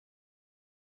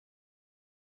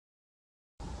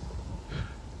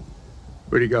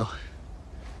Where'd he go?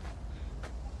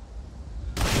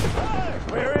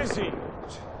 Where is he?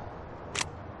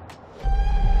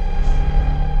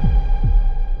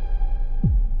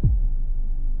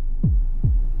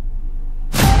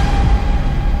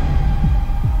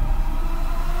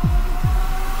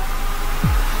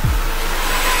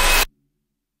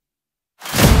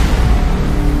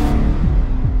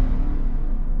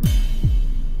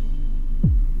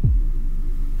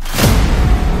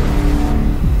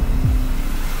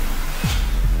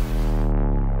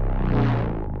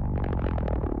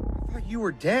 You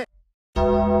were dead.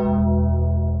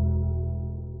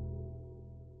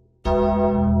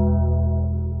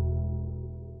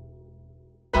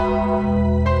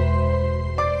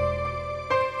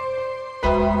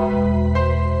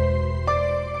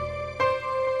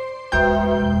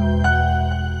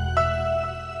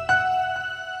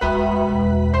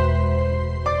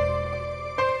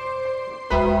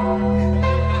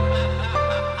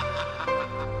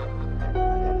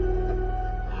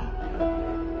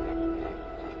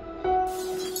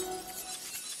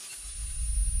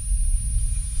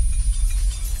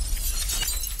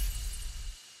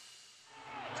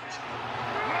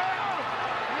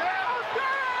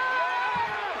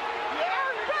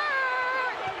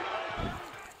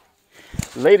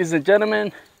 Ladies and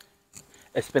gentlemen,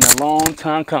 it's been a long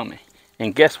time coming,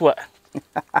 and guess what?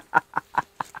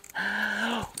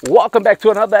 Welcome back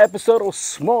to another episode of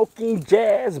Smoking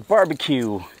Jazz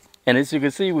Barbecue. And as you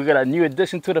can see, we got a new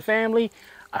addition to the family.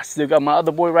 I still got my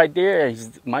other boy right there. He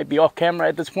might be off camera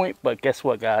at this point, but guess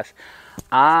what, guys?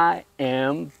 I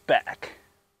am back.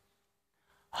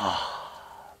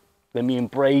 Let me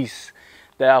embrace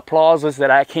the applauses that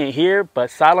I can't hear,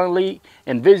 but silently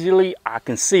and visually I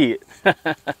can see it.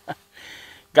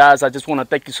 Guys, I just want to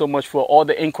thank you so much for all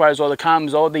the inquiries, all the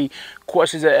comments, all the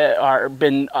questions that are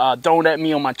been thrown at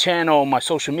me on my channel, on my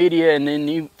social media, and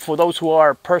then for those who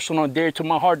are personal and dear to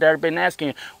my heart that have been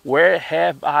asking, where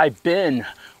have I been?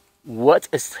 What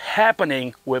is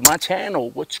happening with my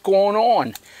channel? What's going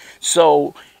on?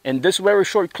 So in this very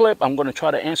short clip, I'm going to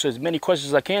try to answer as many questions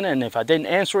as I can, and if I didn't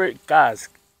answer it, guys,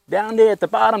 down there at the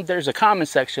bottom there's a comment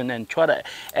section, and try to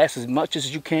ask as much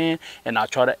as you can, and I'll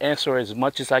try to answer as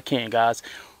much as I can, guys.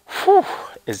 Whew,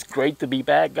 it's great to be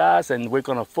back, guys, and we're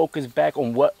gonna focus back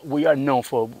on what we are known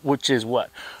for, which is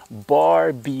what?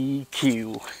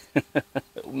 Barbecue.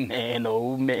 Man,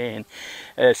 oh man,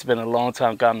 it's been a long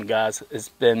time coming, guys. It's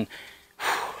been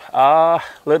a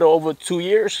little over 2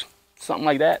 years, something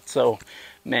like that. So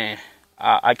man,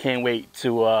 I can't wait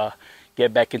to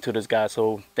get back into this, guys.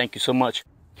 So thank you so much.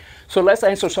 So let's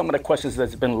answer some of the questions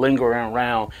that's been lingering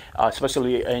around,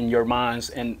 especially in your minds,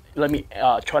 and let me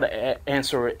try to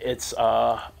answer it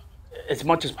as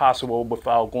much as possible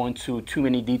without going to too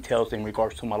many details in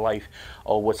regards to my life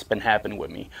or what's been happening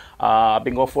with me. I've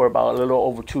been going for about a little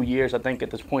over 2 years, I think,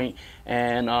 at this point,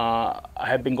 and I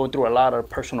have been going through a lot of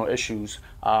personal issues.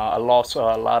 I lost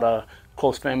a lot of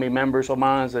close family members of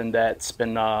mine, and that's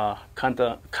been kind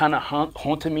of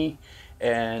haunting me,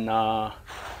 and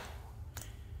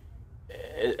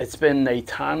it's been a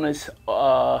timeless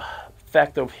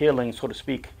factor of healing, so to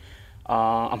speak.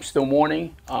 I'm still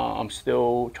mourning. I'm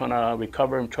still trying to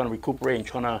recover. I'm trying to recuperate and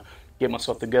trying to get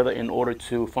myself together in order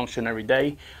to function every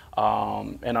day.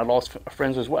 And I lost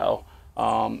friends as well,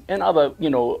 and other,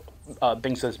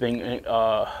 things that's being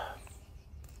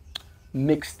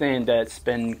mixed in that's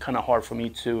been kind of hard for me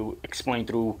to explain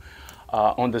through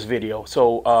on this video.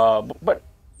 So, but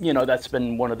that's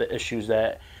been one of the issues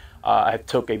that I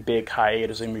took a big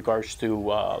hiatus in regards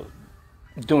to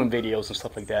doing videos and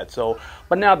stuff like that. So,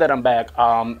 but now that I'm back,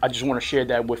 I just want to share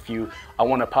that with you. I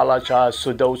want to apologize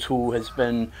to those who has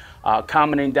been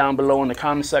commenting down below in the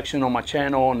comment section on my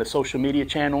channel, on the social media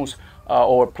channels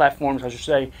or platforms, I should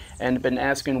say, and been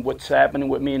asking what's happening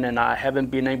with me, and I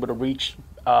haven't been able to reach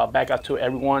back out to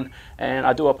everyone, and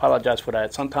I do apologize for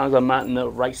that. Sometimes I'm not in the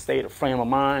right state of frame of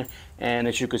mind, and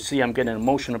as you can see, I'm getting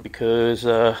emotional because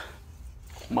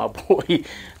my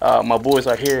boys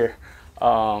are here,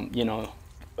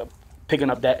 picking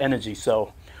up that energy.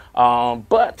 So,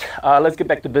 but let's get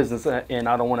back to business, and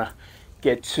I don't want to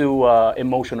get too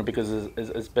emotional because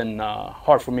it's been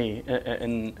hard for me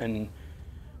in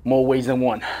more ways than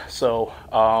one. So,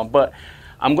 but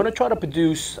I'm gonna try to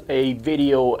produce a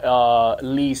video at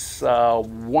least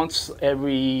once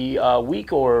every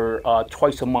week or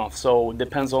twice a month. So it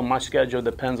depends on my schedule,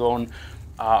 depends on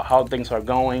how things are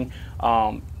going,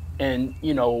 and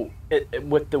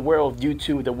with the world of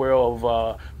YouTube, the world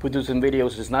of producing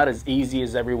videos is not as easy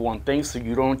as everyone thinks. So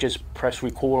you don't just press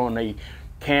record on a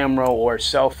camera or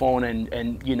cell phone,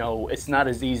 and you know, it's not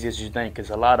as easy as you think.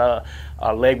 It's a lot of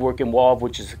legwork involved,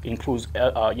 which includes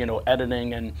you know,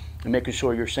 editing and making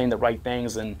sure you're saying the right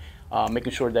things, and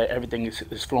making sure that everything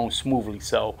is flowing smoothly.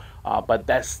 So but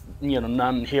that's, you know,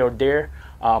 none here or there.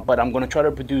 But I'm going to try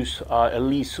to produce at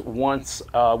least once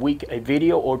a week a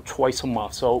video, or twice a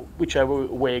month. So whichever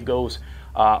way it goes,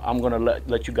 I'm going to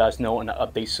let you guys know in an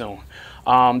update soon.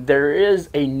 There is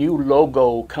a new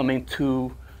logo coming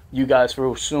to you guys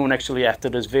real soon, actually after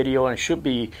this video, and should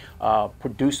be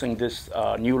producing this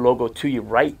new logo to you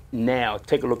right now.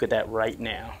 Take a look at that right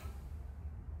now.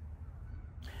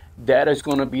 That is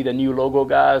going to be the new logo,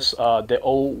 guys. The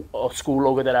old school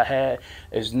logo that I had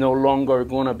is no longer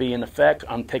going to be in effect.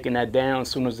 I'm taking that down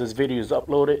as soon as this video is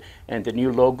uploaded, and the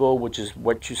new logo, which is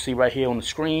what you see right here on the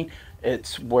screen,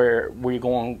 it's where we're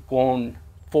going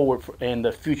forward in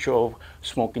the future of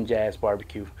Smokin Jazz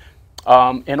Barbecue.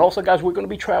 And also, guys, we're going to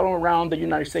be traveling around the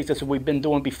United States as we've been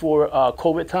doing before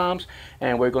COVID times,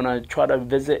 and we're going to try to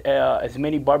visit as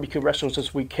many barbecue restaurants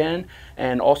as we can,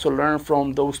 and also learn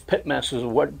from those pit masters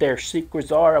what their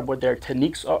secrets are, what their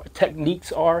techniques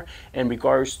are in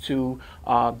regards to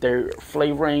their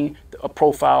flavoring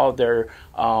profile, their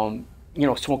you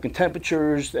know, smoking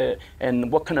temperatures,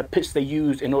 and what kind of pits they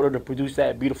use in order to produce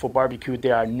that beautiful barbecue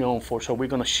they are known for. So we're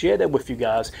going to share that with you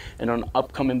guys, and on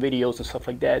upcoming videos and stuff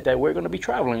like that, that we're going to be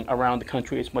traveling around the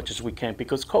country as much as we can,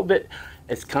 because COVID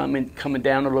is coming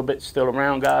down a little bit, still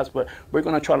around, guys, but we're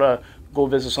going to try to go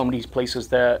visit some of these places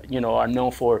that, you know, are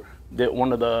known for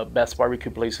one of the best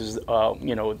barbecue places.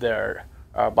 You know, they're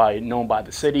known by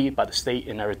the city, by the state,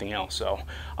 and everything else. So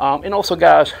and also,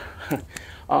 guys,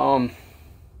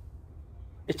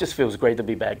 it just feels great to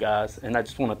be back, guys, and I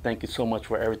just want to thank you so much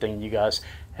for everything you guys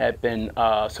have been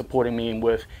supporting me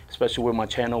with, especially with my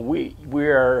channel. We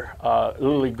are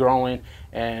literally growing,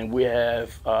 and we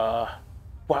have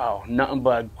wow, nothing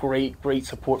but great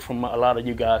support from a lot of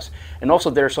you guys. And also,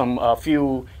 there's some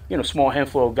few, you know, small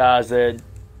handful of guys that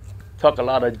talk a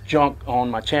lot of junk on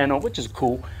my channel, which is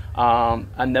cool.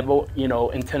 I never, you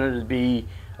know, intended to be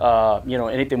you know,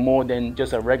 anything more than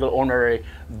just a regular ordinary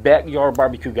backyard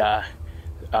barbecue guy.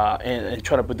 And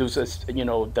try to produce this, you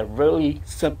know, the really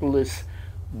simplest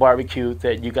barbecue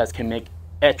that you guys can make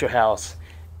at your house,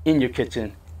 in your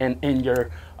kitchen, and in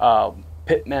your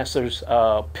pit master's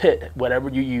pit, whatever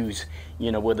you use.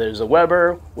 You know, whether it's a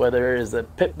Weber, whether it's a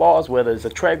pit boss, whether it's a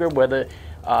Traeger, whether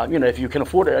you know, if you can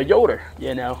afford it, a Yoder.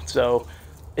 You know, so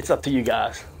it's up to you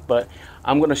guys. But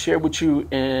I'm going to share with you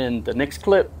in the next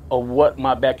clip of what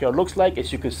my backyard looks like.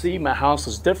 As you can see, my house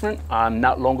is different. I'm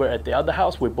not longer at the other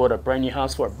house. We bought a brand new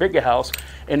house for a bigger house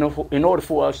in order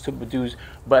for us to produce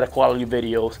better quality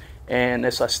videos. And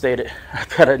as I stated, I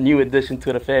got a new addition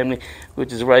to the family,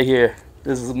 which is right here.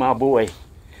 This is my boy.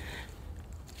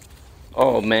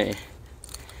 Oh, man.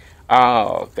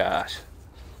 Oh, gosh.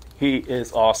 He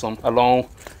is awesome, along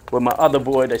with my other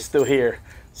boy that's still here.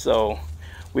 So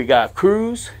we got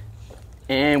Cruz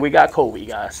and we got Kobe,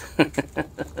 guys.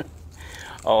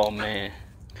 Oh, man.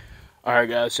 All right,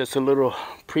 guys, just a little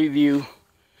preview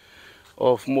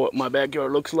of what my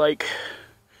backyard looks like.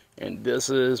 And this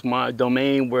is my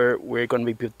domain where we're going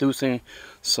to be producing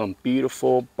some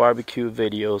beautiful barbecue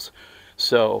videos.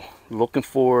 So looking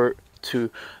forward to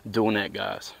doing that,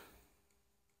 guys.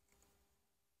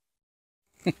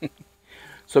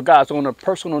 So, guys, on a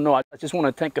personal note, I just want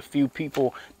to thank a few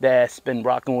people that's been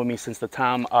rocking with me since the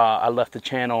time I left the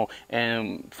channel,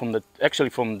 and from the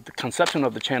conception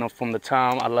of the channel, from the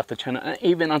time I left the channel, and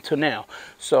even until now.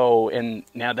 So, and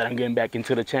now that I'm getting back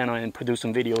into the channel and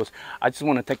producing videos, I just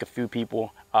want to thank a few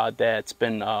people that's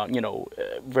been, you know,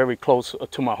 very close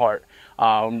to my heart.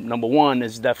 Number one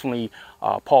is definitely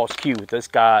Paul's Q. This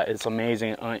guy is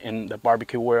amazing in the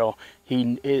barbecue world.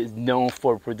 He is known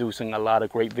for producing a lot of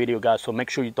great video, guys. So make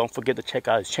sure you don't forget to check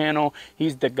out his channel.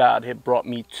 He's the guy that brought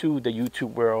me to the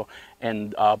YouTube world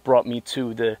and brought me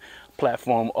to the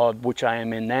platform of which I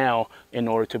am in now in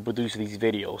order to produce these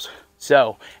videos.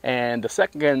 So, and the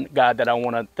second guy that I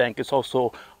want to thank is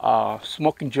also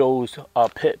Smokin Joe's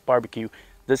Pit Barbecue.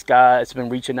 This guy has been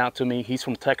reaching out to me. He's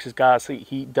from Texas, guys.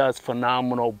 He does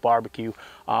phenomenal barbecue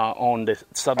on the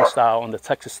Southern style, on the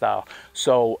Texas style.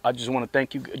 So I just want to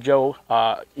thank you, Joe.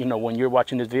 You know, when you're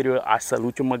watching this video, I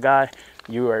salute you, my guy.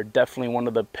 You are definitely one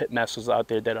of the pit masters out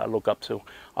there that I look up to,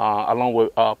 along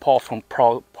with Paul from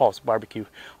Paul's Barbecue.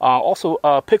 Also,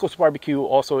 Pickles Barbecue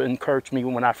also encouraged me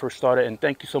when I first started, and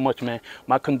thank you so much, man.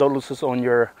 My condolences on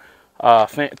your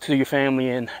to your family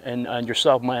and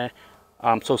yourself, man.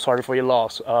 I'm so sorry for your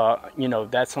loss. You know,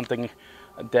 that's something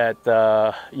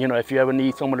that, you know, if you ever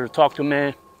need someone to talk to,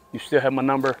 man, you still have my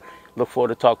number. Look forward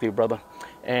to talk to you, brother.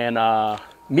 And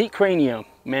Meet Cranium,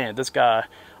 man, this guy,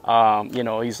 you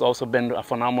know, he's also been a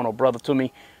phenomenal brother to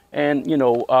me. And, you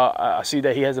know, I see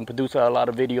that he hasn't produced a lot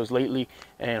of videos lately,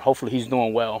 and hopefully he's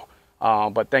doing well.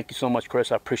 But thank you so much,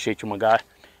 Chris. I appreciate you, my guy.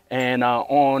 And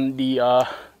on the,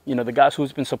 you know, the guys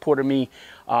who's been supporting me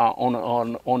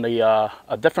on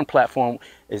a different platform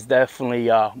is definitely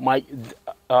Mike.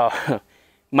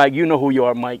 Mike, you know who you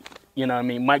are, Mike. You know what I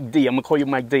mean? Mike D. I'm going to call you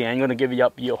Mike D. I ain't going to give you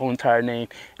up your whole entire name.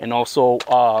 And also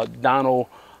Donald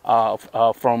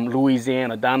from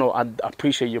Louisiana. Donald, I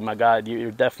appreciate you, my guy.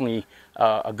 You're definitely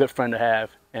a good friend to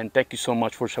have. And thank you so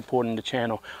much for supporting the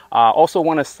channel. I also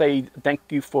want to say thank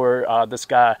you for this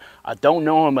guy. I don't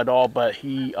know him at all, but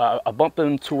I bumped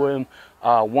into him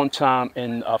one time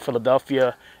in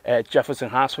Philadelphia at Jefferson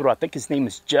Hospital. I think his name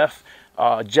is Jeff.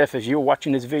 Jeff, if you're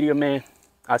watching this video, man,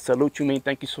 I salute you, man.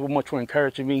 Thank you so much for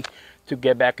encouraging me to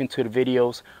get back into the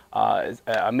videos.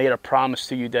 I made a promise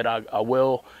to you that I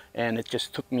will, and it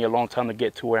just took me a long time to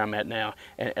get to where I'm at now.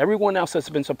 And everyone else that's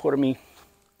been supporting me,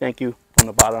 thank you from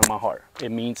the bottom of my heart. It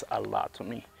means a lot to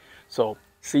me. So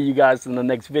see you guys in the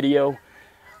next video.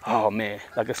 Oh man,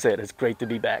 like I said, it's great to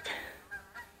be back.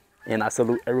 And I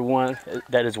salute everyone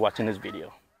that is watching this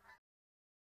video.